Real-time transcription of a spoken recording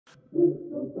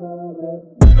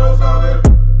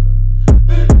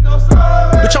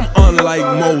Bitch, I'm unlike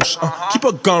most. Keep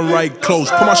a gun right close.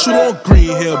 Put my shooter on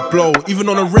green, here blow. Even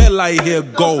on a red light, here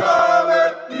go.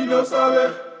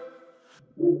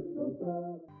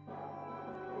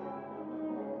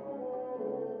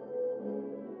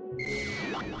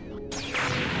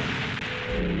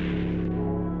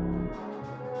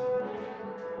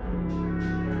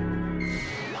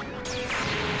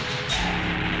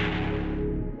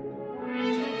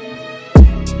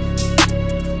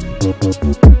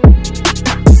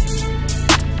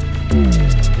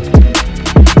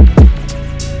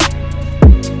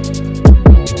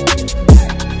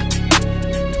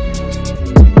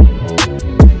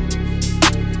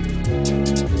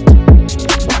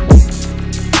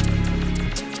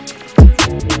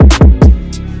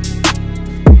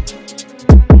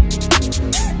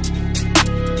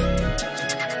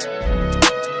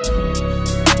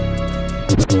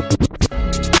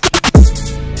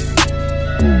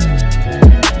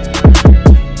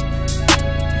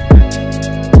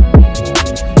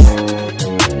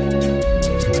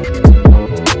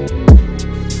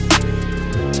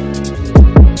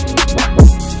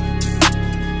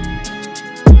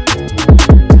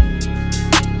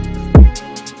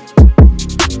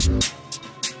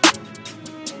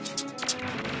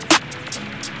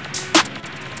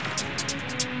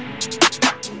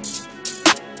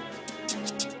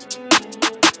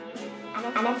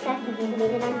 I'm obsessed with you,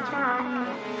 believe it on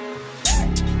track.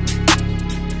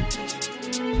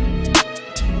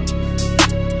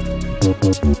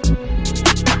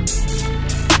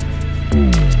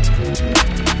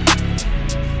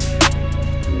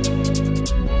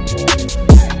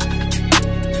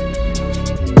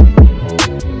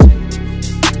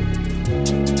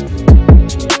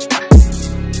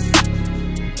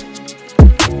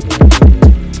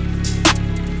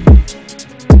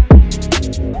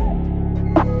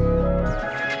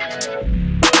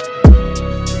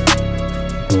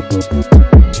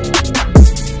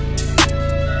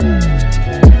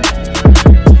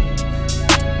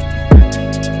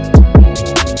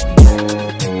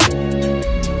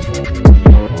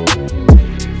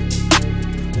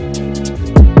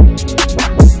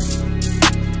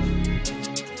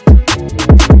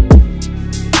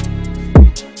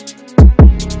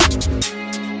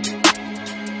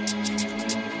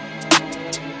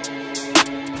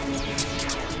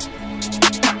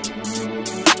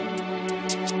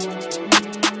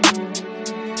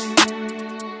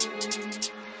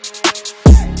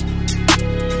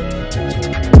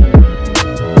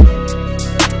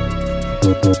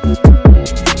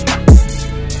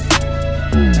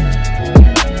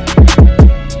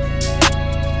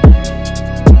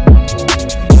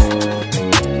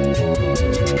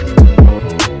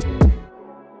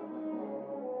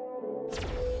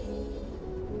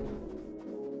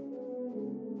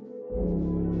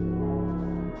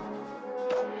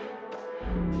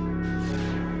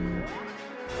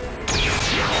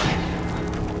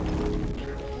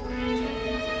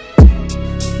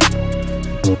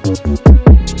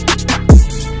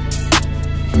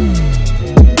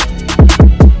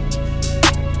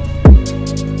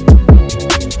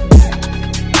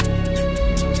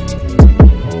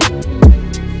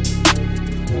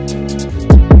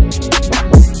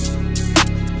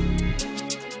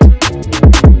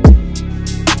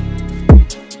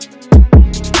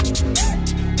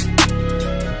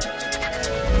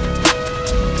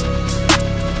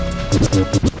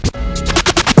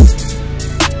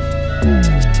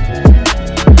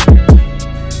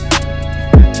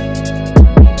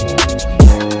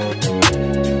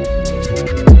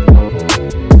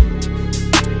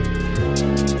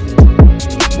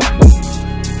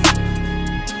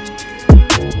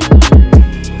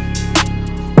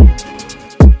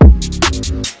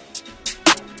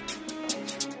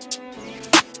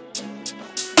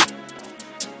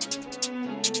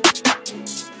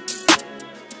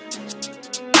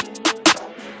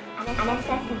 I'm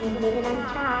obsessed with you, believe it on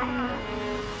track.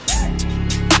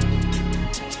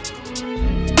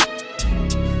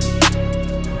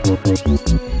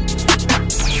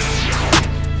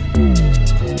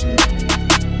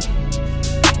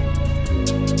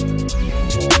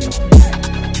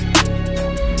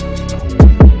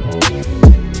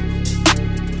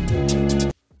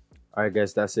 Alright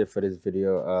guys, that's it for this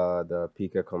video. The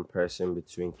Pika comparison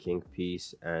between King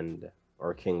Peace and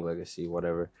or King Legacy,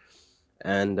 whatever,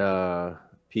 and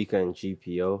Pika and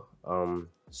GPO.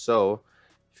 So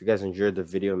if you guys enjoyed the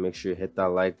video, make sure you hit that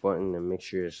like button and make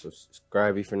sure you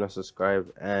subscribe if you're not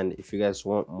subscribed. And if you guys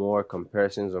want more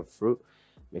comparisons of fruit,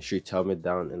 make sure you tell me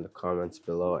down in the comments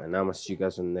below, and I'm gonna see you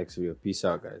guys in the next video. Peace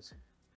out, guys.